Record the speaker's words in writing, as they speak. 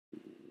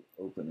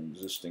Open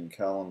existing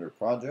calendar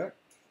project,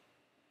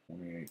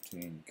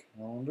 2018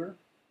 calendar.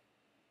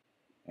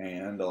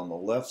 And on the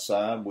left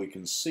side, we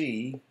can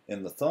see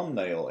in the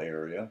thumbnail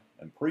area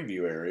and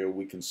preview area,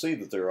 we can see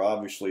that there are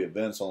obviously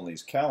events on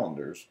these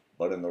calendars,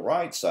 but in the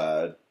right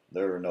side,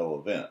 there are no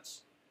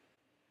events.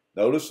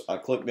 Notice I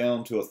clicked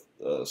down to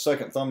a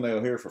second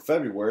thumbnail here for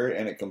February,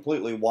 and it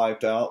completely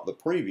wiped out the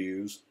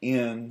previews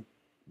in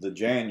the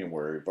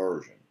January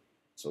version.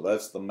 So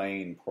that's the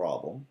main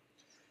problem.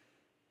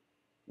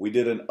 We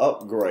did an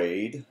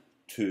upgrade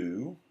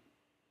to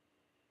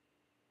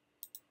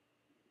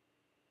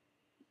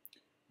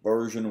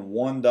version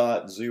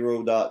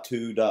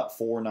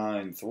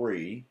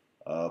 1.0.2.493,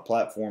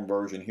 platform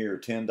version here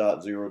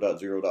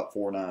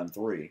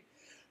 10.0.0.493.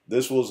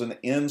 This was an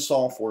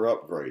in-software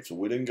upgrade, so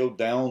we didn't go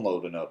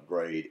download an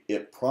upgrade.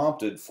 It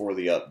prompted for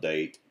the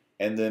update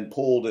and then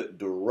pulled it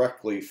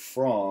directly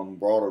from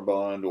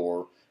Broderbund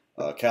or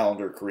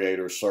Calendar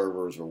Creator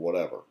servers or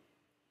whatever.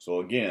 So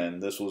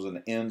again, this was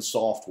an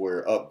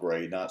in-software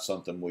upgrade, not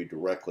something we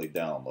directly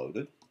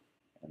downloaded.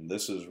 And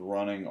this is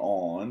running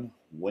on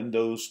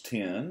Windows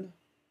 10.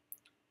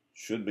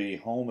 Should be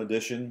Home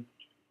Edition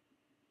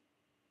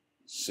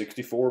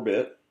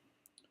 64-bit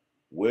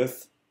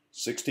with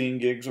 16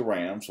 gigs of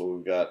RAM. So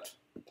we've got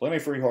plenty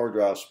of free hard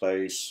drive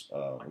space.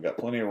 We've got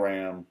plenty of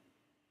RAM.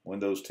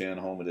 Windows 10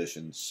 Home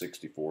Edition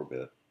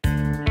 64-bit.